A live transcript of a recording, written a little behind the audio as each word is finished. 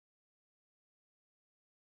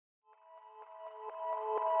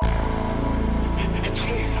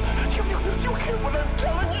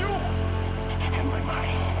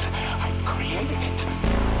mind. I created it.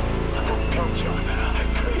 I told you, I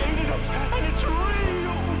created it, and it's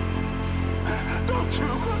real. Don't you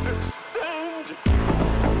understand?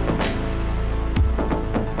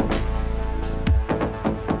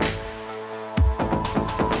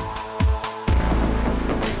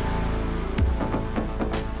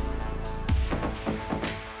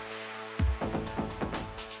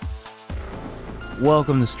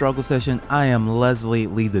 Welcome to Struggle Session. I am Leslie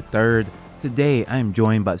Lee III. Today, I am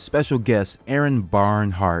joined by special guest Aaron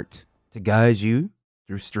Barnhart to guide you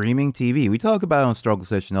through streaming TV. We talk about it on Struggle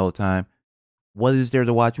Session all the time. What is there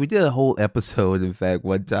to watch? We did a whole episode, in fact,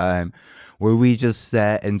 one time where we just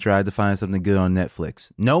sat and tried to find something good on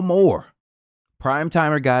Netflix. No more. Prime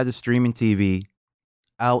Timer Guide to Streaming TV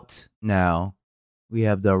out now. We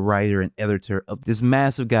have the writer and editor of this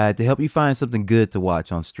massive guide to help you find something good to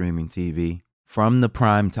watch on streaming TV. From the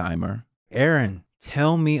Prime Timer. Aaron,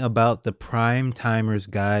 tell me about the Prime Timer's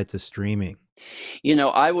Guide to Streaming. You know,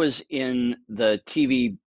 I was in the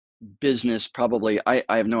TV business probably. I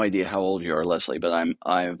have no idea how old you are, Leslie, but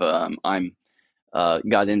I've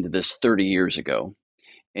got into this 30 years ago,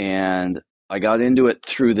 and I got into it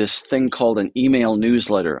through this thing called an email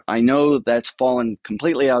newsletter. I know that's fallen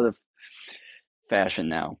completely out of fashion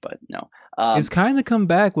now, but no. It's kind of come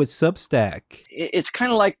back with Substack. It's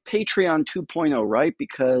kind of like Patreon 2.0, right?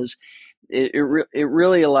 Because it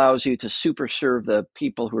really allows you to super serve the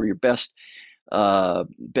people who are your best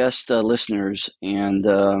listeners,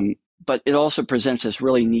 and but it also presents this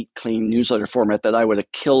really neat, clean newsletter format that I would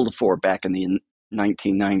have killed for back in the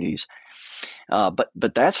 1990s.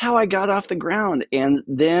 But that's how I got off the ground, and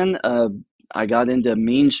then I got into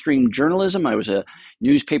mainstream journalism. I was a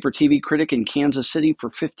newspaper TV critic in Kansas City for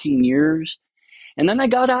 15 years. And then I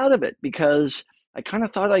got out of it because I kind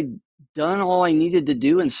of thought I'd done all I needed to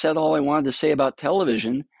do and said all I wanted to say about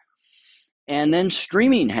television. And then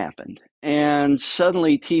streaming happened. And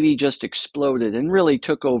suddenly TV just exploded and really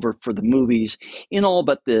took over for the movies in all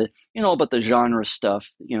but the genre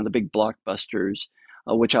stuff, you know, the big blockbusters,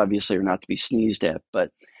 which obviously are not to be sneezed at. But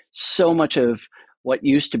so much of what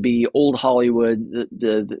used to be old Hollywood,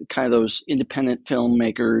 the kind of those independent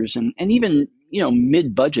filmmakers and even, you know,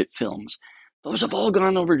 mid-budget films, those have all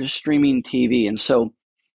gone over to streaming TV. And so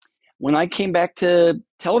when I came back to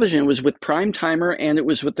television, it was with Prime Timer, and it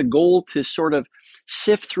was with the goal to sort of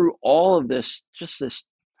sift through all of this, just this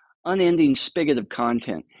unending spigot of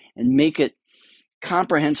content and make it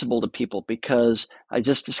comprehensible to people, because I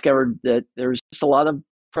just discovered that there's just a lot of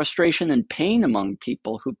frustration and pain among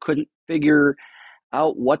people who couldn't figure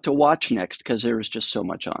out what to watch next because there was just so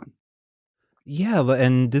much on. Yeah,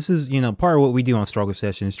 and this is, you know, part of what we do on Struggle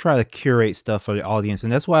Session is try to curate stuff for the audience. And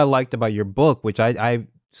that's what I liked about your book, which I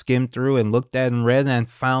skimmed through and looked at and read and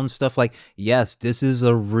found stuff like, yes, this is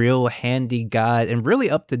a real handy guide and really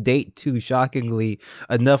up to date too, shockingly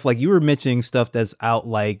enough. Like you were mentioning stuff that's out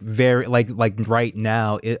like very like right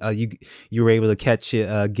now. You were able to catch it,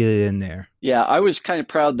 get it in there. Yeah, I was kind of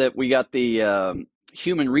proud that we got the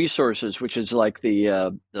Human Resources, which is like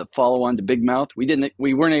the follow-on to Big Mouth.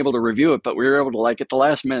 We weren't able to review it, but we were able to, like, at the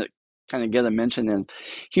last minute kind of get a mention in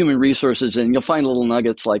Human Resources, and you'll find little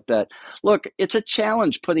nuggets like that. Look, it's a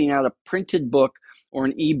challenge putting out a printed book or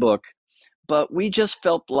an ebook, but we just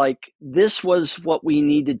felt like this was what we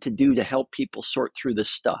needed to do to help people sort through this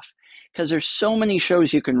stuff, because there's so many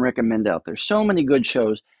shows you can recommend out there, so many good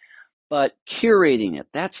shows, but curating it,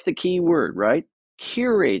 that's the key word, right?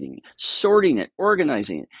 Curating, sorting it,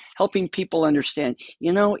 organizing it, helping people understand,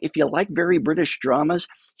 you know, if you like very British dramas,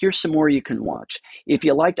 here's some more you can watch. If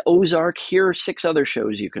you liked Ozark, here are 6 other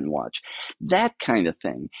shows you can watch. That kind of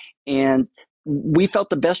thing. And we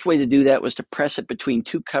felt the best way to do that was to press it between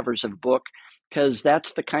 2 covers of book, because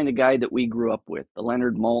that's the kind of guide that we grew up with, the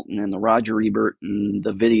Leonard Maltin and the Roger Ebert and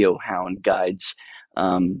the Video Hound guides.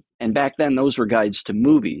 And back then, those were guides to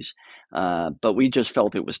movies. But we just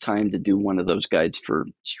felt it was time to do one of those guides for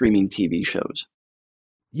streaming TV shows.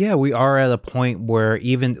 Yeah, we are at a point where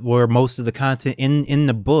most of the content in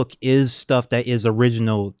the book is stuff that is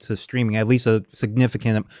original to streaming, at least a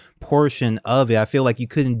significant portion of it. I feel like you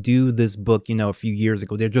couldn't do this book, you know, a few years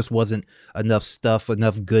ago. There just wasn't enough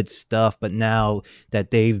good stuff. But now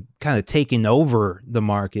that they've kind of taken over the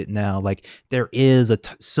market now, like there is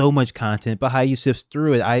so much content, but how you sift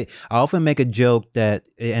through it. I often make a joke that,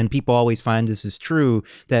 and people always find this is true,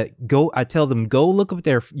 that I tell them, go look up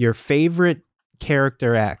your favorite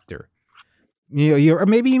character actor, you know, or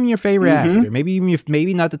maybe even your favorite actor, maybe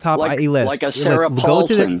not the top list, like a Sarah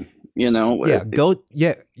Paulson, you know. Go to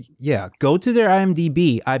their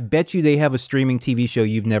IMDb. I bet you they have a streaming TV show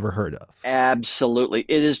you've never heard of. Absolutely,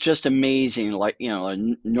 it is just amazing. Like, you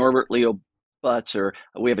know, Norbert Leo Butts, or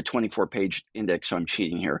we have a 24-page index, so I'm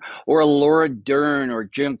cheating here, or a Laura Dern or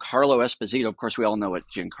Giancarlo Esposito. Of course, we all know what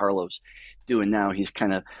Giancarlo's doing now. He's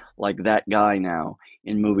kind of like that guy now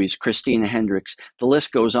in movies. Christina Hendricks. The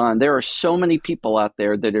list goes on. There are so many people out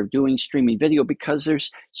there that are doing streaming video because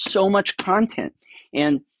there's so much content.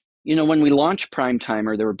 And, when we launched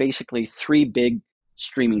Primetimer, there were basically 3 big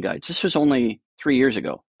streaming guides. This was only 3 years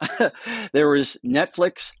ago. There was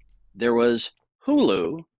Netflix, there was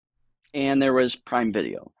Hulu, and there was Prime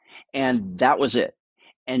Video. And that was it.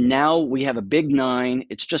 And now we have a big 9.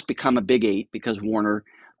 It's just become a big 8 because Warner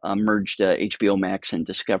merged HBO Max and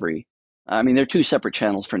Discovery. I mean, they're 2 separate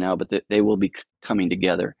channels for now, but they will be coming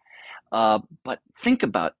together. But think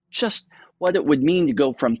about just what it would mean to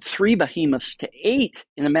go from 3 behemoths to 8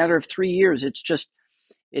 in a matter of 3 years.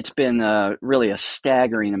 It's been really a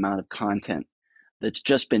staggering amount of content that's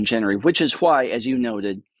just been generated, which is why, as you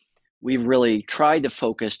noted, we've really tried to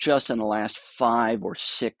focus just in the last 5 or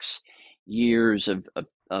 6 years of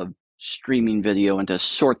streaming video and to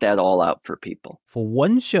sort that all out for people. For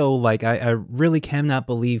one show, like I really cannot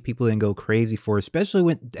believe people didn't go crazy for, especially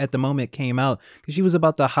when at the moment it came out, because she was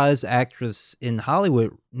about the hottest actress in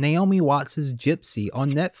Hollywood. Naomi Watts' Gypsy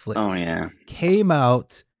on Netflix. Oh yeah, came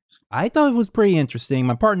out. I thought it was pretty interesting.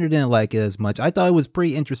 My partner didn't like it as much. I thought it was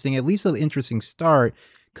pretty interesting, at least an interesting start.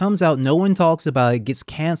 Comes out, no one talks about it, gets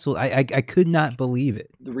canceled. I could not believe it.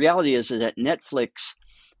 The reality is that Netflix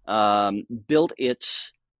built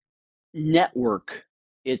its network,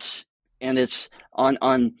 it's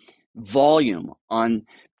on volume, on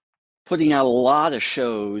putting out a lot of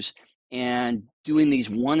shows and doing these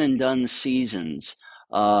one and done seasons,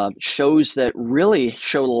 shows that really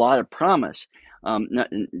showed a lot of promise.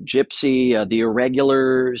 Gypsy, The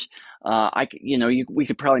Irregulars. We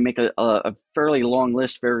could probably make a fairly long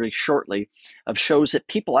list very shortly of shows that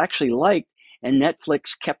people actually liked, and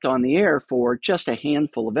Netflix kept on the air for just a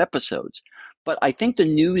handful of episodes. But I think the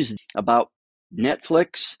news about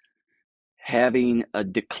Netflix having a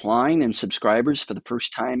decline in subscribers for the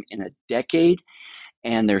first time in a decade,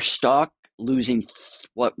 and their stock losing,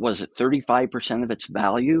 what was it, 35% of its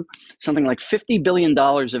value? Something like $50 billion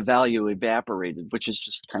of value evaporated, which is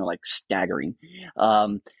just kind of like staggering.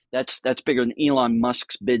 That's bigger than Elon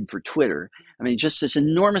Musk's bid for Twitter. I mean, just this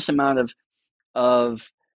enormous amount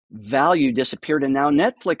of value disappeared, and now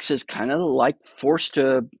Netflix is kind of like forced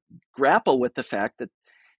to grapple with the fact that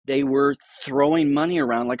they were throwing money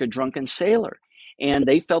around like a drunken sailor, and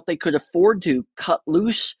they felt they could afford to cut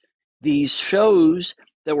loose these shows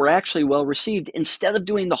that were actually well received instead of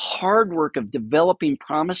doing the hard work of developing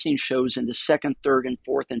promising shows into 2nd, 3rd, and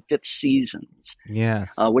 4th and 5th seasons.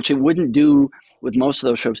 Yes. Which it wouldn't do with most of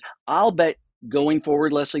those shows. I'll bet going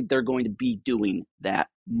forward, Leslie, they're going to be doing that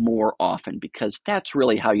more often, because that's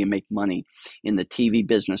really how you make money in the TV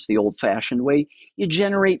business, the old-fashioned way. You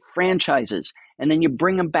generate franchises, and then you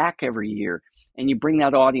bring them back every year, and you bring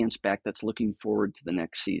that audience back that's looking forward to the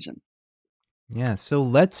next season. Yeah, so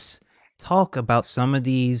let's talk about some of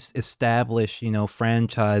these established,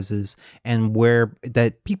 franchises, and where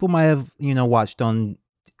that people might have, watched on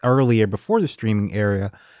earlier before the streaming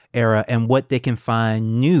era, and what they can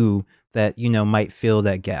find new that, might fill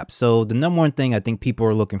that gap. So the number one thing I think people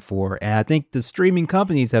are looking for, and I think the streaming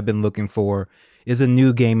companies have been looking for, is a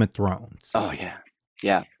new Game of Thrones. Oh,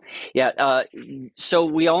 yeah. So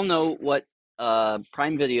we all know what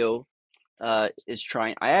Prime Video is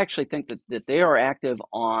trying. I actually think that they are active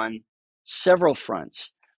on several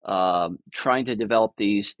fronts, trying to develop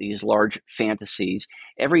these large fantasies.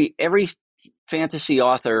 Every fantasy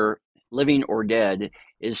author, living or dead,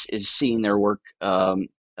 is seeing their work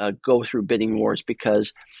go through bidding wars,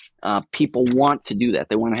 because people want to do that.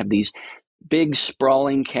 They want to have these big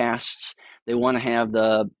sprawling casts. They want to have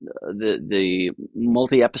the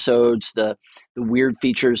multi episodes, the weird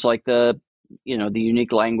features like the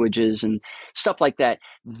unique languages and stuff like that.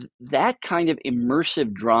 That kind of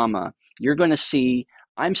immersive drama you're going to see.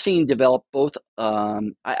 I'm seeing develop both.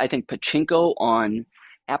 I think Pachinko on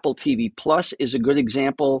Apple TV Plus is a good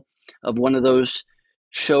example of one of those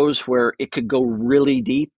shows where it could go really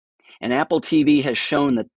deep. And Apple TV has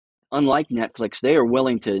shown that, unlike Netflix, they are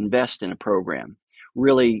willing to invest in a program,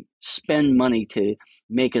 really spend money to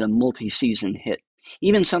make it a multi-season hit.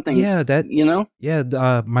 Even something,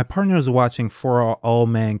 my partner was watching For All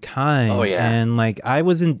Mankind. Oh, yeah. And I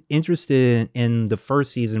wasn't interested in the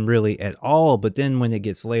first season really at all. But then when it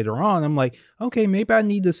gets later on, I'm like, okay, maybe I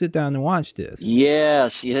need to sit down and watch this.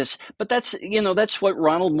 Yes. But that's what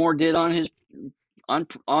Ronald Moore did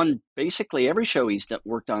on basically every show he's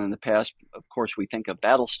worked on in the past. Of course, we think of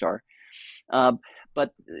Battlestar.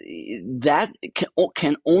 But that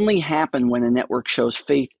can only happen when a network shows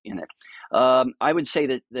faith in it. I would say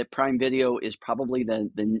that Prime Video is probably the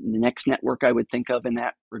next network I would think of in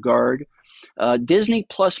that regard. Disney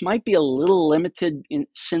Plus might be a little limited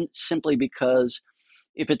simply because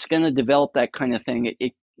if it's going to develop that kind of thing,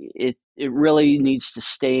 it really needs to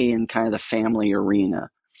stay in kind of the family arena.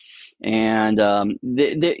 And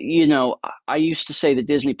I used to say that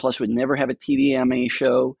Disney Plus would never have a TV anime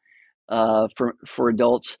show for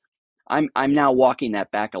adults. I'm now walking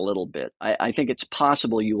that back a little bit. I think it's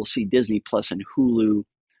possible you will see Disney Plus and Hulu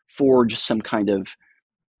forge some kind of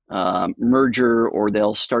merger, or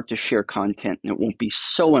they'll start to share content, and it won't be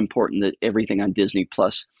so important that everything on Disney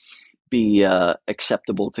Plus be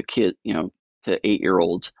acceptable to to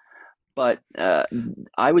 8-year-olds. But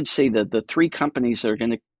I would say that the three companies that are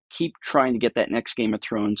going to keep trying to get that next Game of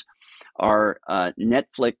Thrones are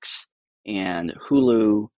Netflix and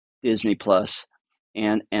Hulu, Disney Plus,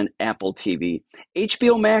 and Apple TV.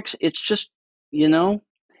 HBO Max, it's just,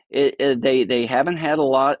 they haven't had a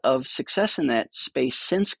lot of success in that space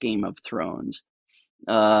since Game of Thrones,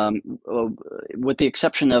 with the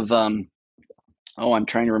exception of I'm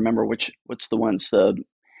trying to remember what's the ones, the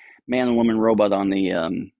man and woman robot on the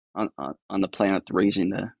on the planet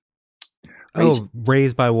raising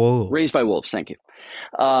Raised by Wolves. Raised by Wolves, thank you.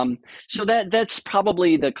 So that's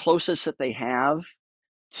probably the closest that they have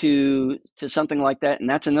to something like that, and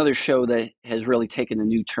that's another show that has really taken a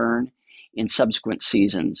new turn in subsequent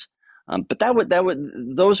seasons. But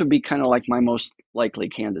those would be kind of like my most likely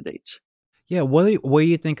candidates. Yeah, what do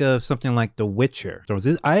you think of something like The Witcher?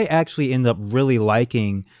 I actually end up really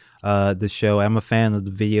liking the show. I'm a fan of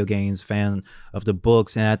the video games, fan of the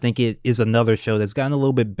books, and I think it is another show that's gotten a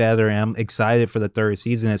little bit better, and I'm excited for the third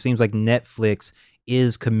season. It seems like Netflix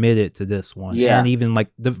is committed to this one. Yeah. And even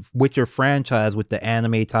like the Witcher franchise with the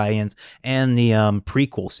anime tie-ins and the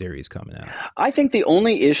prequel series coming out. I think the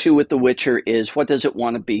only issue with The Witcher is, what does it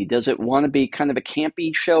want to be? Does it want to be kind of a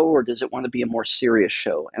campy show, or does it want to be a more serious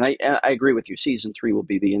show? And I agree with you. Season 3 will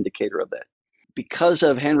be the indicator of that. Because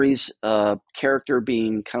of Henry's character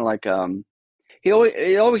being kind of like he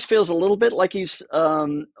always feels a little bit like he's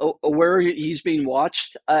aware he's being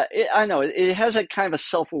watched. I know it has a kind of a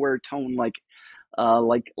self-aware tone, like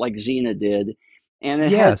Xena did, and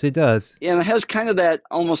it does, and it has kind of that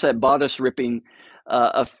almost that bodice ripping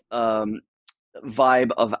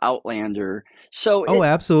vibe of Outlander. So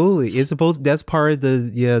absolutely, it's supposed, that's part of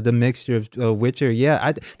the mixture of Witcher.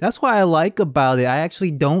 Yeah, that's what I like about it. I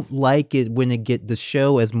actually don't like it when it get the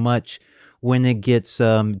show as much when it gets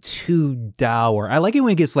too dour. I like it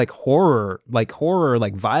when it gets like horror, like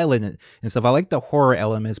violent and stuff. I like the horror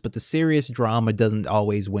elements, but the serious drama doesn't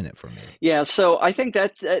always win it for me. Yeah, so I think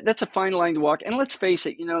that's a fine line to walk. And let's face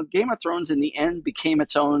it, Game of Thrones in the end became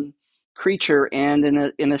its own creature, and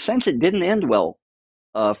in a sense, it didn't end well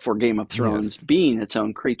for Game of Thrones being its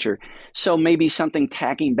own creature. So maybe something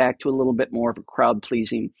tacking back to a little bit more of a crowd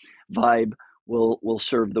pleasing vibe will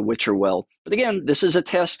serve The Witcher well. But again, this is a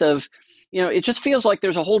test of, it just feels like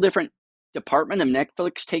there's a whole different department of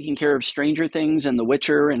Netflix taking care of Stranger Things and The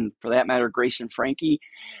Witcher, and for that matter, Grace and Frankie.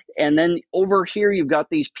 And then over here, you've got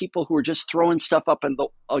these people who are just throwing stuff up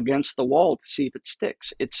against the wall to see if it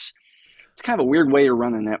sticks. It's kind of a weird way to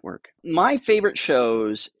run a network. My favorite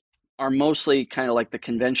shows are mostly kind of like the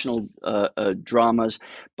conventional dramas,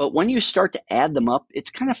 but when you start to add them up, it's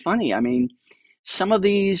kind of funny. I mean, some of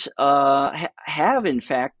these have in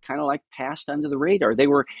fact kind of like passed under the radar.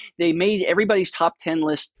 They made everybody's top 10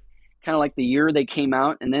 list kind of like the year they came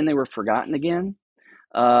out, and then they were forgotten again.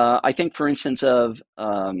 I think, for instance, of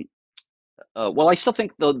I still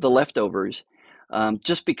think the Leftovers,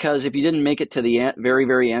 just because if you didn't make it to the very,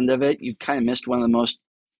 very end of it, you kind of missed one of the most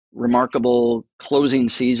remarkable closing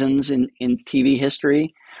seasons in TV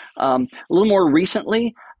history. A little more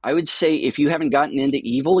recently, I would say, if you haven't gotten into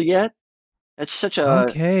Evil yet, that's such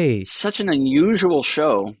an unusual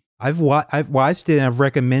show. I've watched it and I've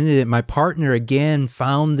recommended it. My partner again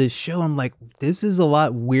found this show. I'm like, this is a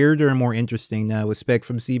lot weirder and more interesting than I would expect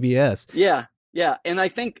from CBS. Yeah. And I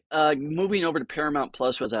think moving over to Paramount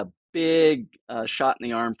Plus was a big shot in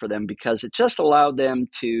the arm for them, because it just allowed them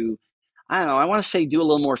to, I don't know, I want to say, do a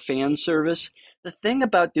little more fan service. The thing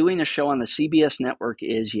about doing a show on the CBS network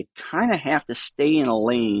is you kind of have to stay in a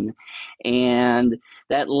lane, and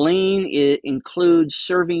that lane includes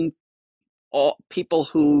serving all people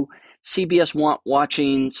who CBS want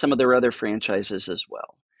watching some of their other franchises as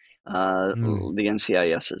well, the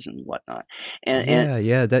NCISs and whatnot. And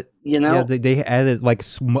they added like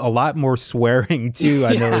a lot more swearing too.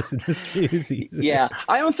 I noticed in this season. Yeah,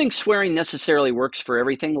 I don't think swearing necessarily works for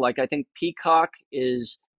everything. Like, I think Peacock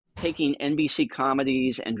is taking NBC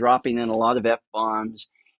comedies and dropping in a lot of F-bombs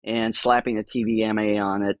and slapping a TVMA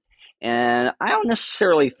on it. And I don't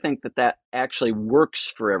necessarily think that that actually works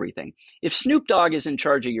for everything. If Snoop Dogg is in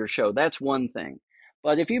charge of your show, that's one thing.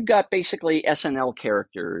 But if you've got basically SNL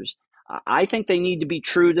characters, I think they need to be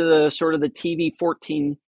true to the sort of the TV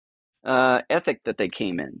 14 ethic that they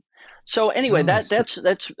came in. So anyway,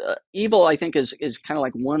 that's Evil. I think is kind of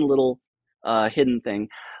like one little hidden thing.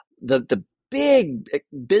 The big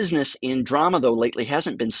business in drama though lately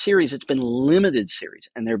hasn't been series; it's been limited series,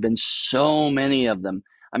 and there have been so many of them.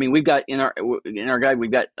 I mean, we've got in our guide,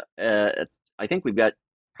 we've got I think we've got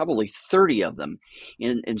probably 30 of them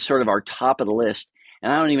in sort of our top of the list,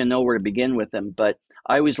 and I don't even know where to begin with them. But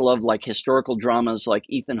I always loved like historical dramas like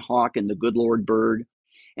Ethan Hawke and The Good Lord Bird.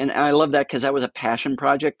 And I love that because that was a passion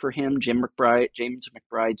project for him. James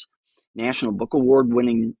McBride's National Book Award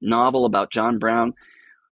winning novel about John Brown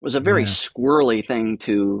was a very squirrely thing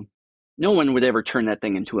no one would ever turn that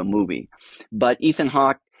thing into a movie. But Ethan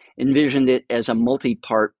Hawke envisioned it as a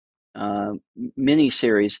multi-part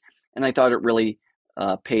miniseries, and I thought it really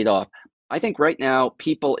paid off. I think right now,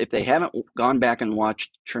 people, if they haven't gone back and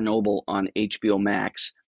watched Chernobyl on HBO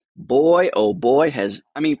Max, boy, oh boy,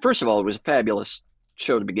 first of all, it was a fabulous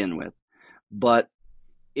show to begin with, but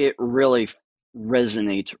it really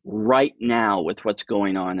resonates right now with what's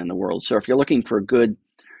going on in the world. So if you're looking for a good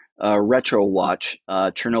retro watch,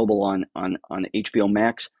 Chernobyl on HBO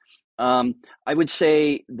Max, I would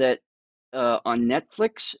say that on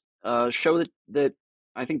Netflix, show that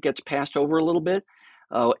I think gets passed over a little bit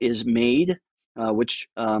is Made, which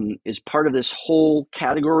is part of this whole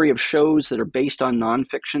category of shows that are based on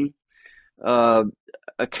nonfiction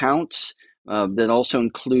accounts that also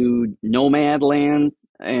include Nomadland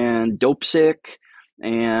and Dopesick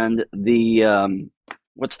and the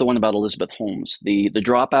what's the one about Elizabeth Holmes, the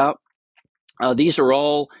Dropout. These are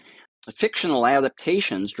all fictional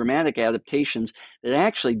adaptations, dramatic adaptations that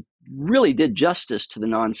actually really did justice to the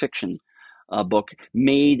nonfiction book.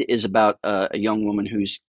 Made is about a young woman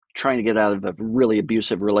who's trying to get out of a really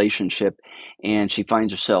abusive relationship, and she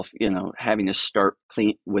finds herself, having to start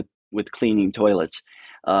with cleaning toilets.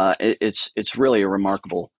 It's really a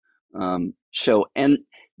remarkable show. And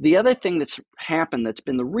the other thing that's happened that's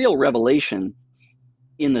been the real revelation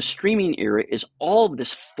in the streaming era is all of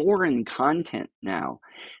this foreign content now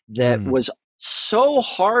that was so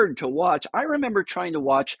hard to watch. I remember trying to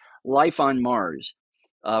watch Life on Mars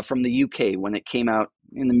from the UK when it came out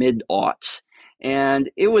in the mid-aughts. And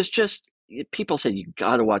it was just, people said, you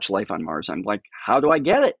got to watch Life on Mars. I'm like, how do I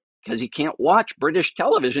get it? Because you can't watch British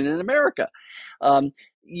television in America.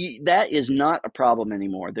 That is not a problem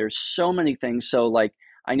anymore. There's so many things. So like,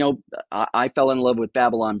 I know I fell in love with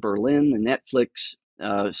Babylon Berlin, the Netflix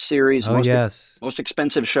series, most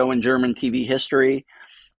expensive show in German TV history.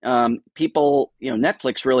 People,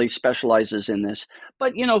 Netflix really specializes in this,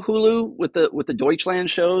 but Hulu with the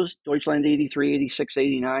Deutschland shows, Deutschland 83, 86,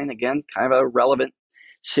 89, again, kind of a relevant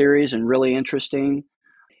series and really interesting.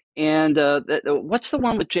 And what's the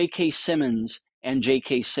one with J.K. Simmons and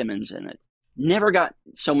J.K. Simmons in it? Never got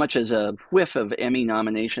so much as a whiff of Emmy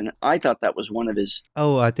nomination. I thought that was one of his.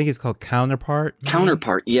 Oh, I think it's called Counterpart. Maybe?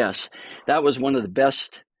 Counterpart, yes, that was one of the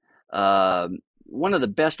best.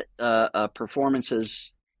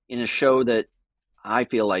 Performances in a show that I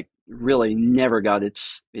feel like really never got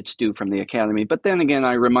its due from the Academy. But then again,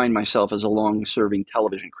 I remind myself as a long-serving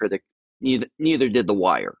television critic, neither did The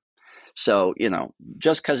Wire. So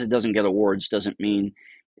just because it doesn't get awards doesn't mean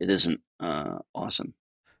it isn't awesome.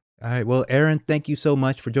 All right. Well, Aaron, thank you so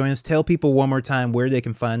much for joining us. Tell people one more time where they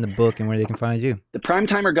can find the book and where they can find you. The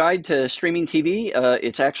Primetimer Guide to Streaming TV.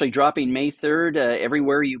 It's actually dropping May 3rd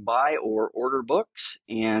everywhere you buy or order books.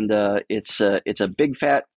 And it's a big,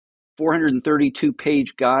 fat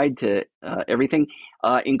 432-page guide to everything,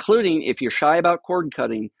 including, if you're shy about cord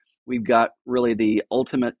cutting, we've got really the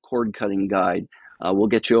ultimate cord cutting guide. We'll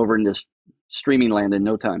get you over into streaming land in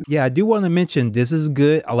no time. Yeah, I do want to mention this is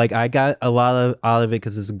good. Like, I got a lot out of it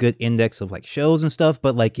because it's a good index of like shows and stuff.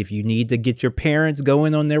 But like, if you need to get your parents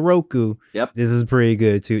going on their Roku, this is pretty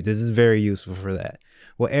good too. This is very useful for that.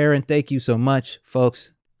 Well, Aaron, thank you so much,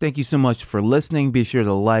 folks. Thank you so much for listening. Be sure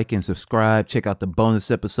to like and subscribe. Check out the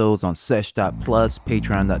bonus episodes on sesh.plus,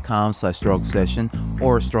 patreon.com/struggle session,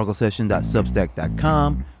 or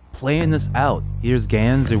strugglesession.substack.com. Playing this out. Here's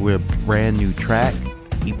Ganser with a brand new track,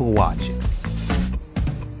 People Watching.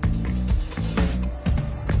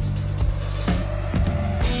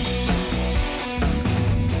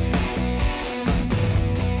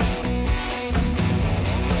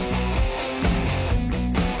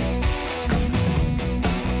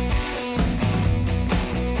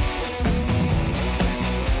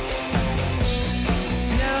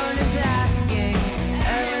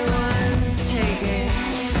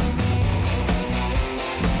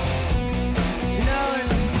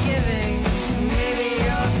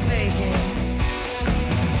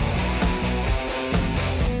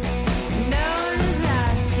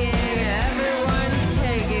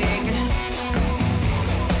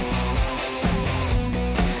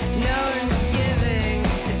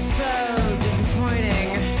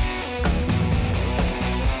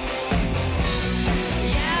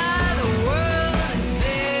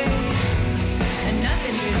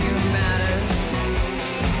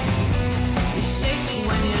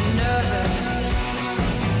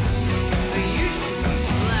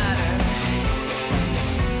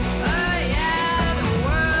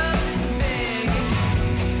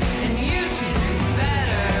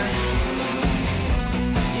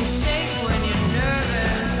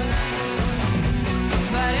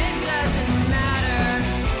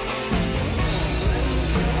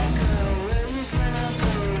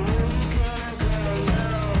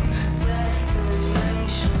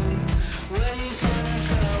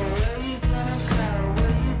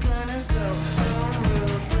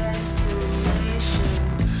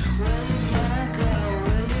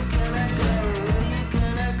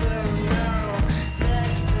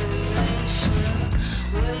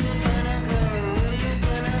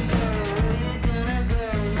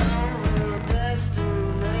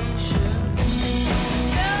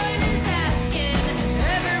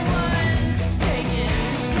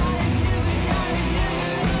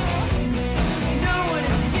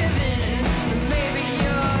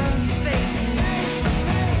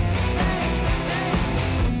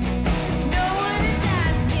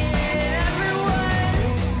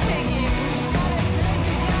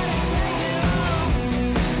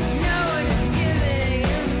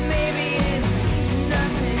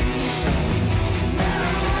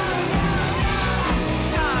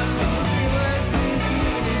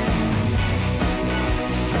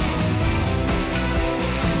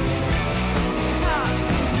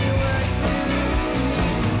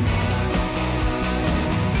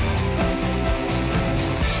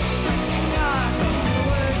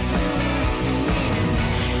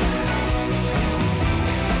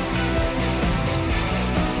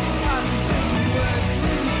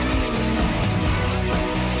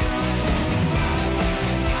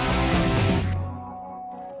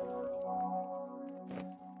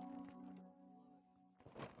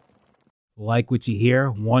 Like what you hear?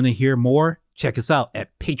 Want to hear more? Check us out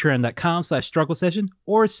at patreon.com/struggle session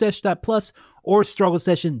or sesh.plus or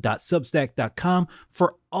strugglesession.substack.com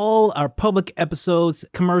for all our public episodes,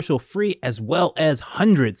 commercial free, as well as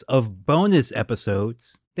hundreds of bonus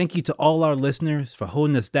episodes. Thank you to all our listeners for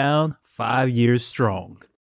holding us down 5 years strong.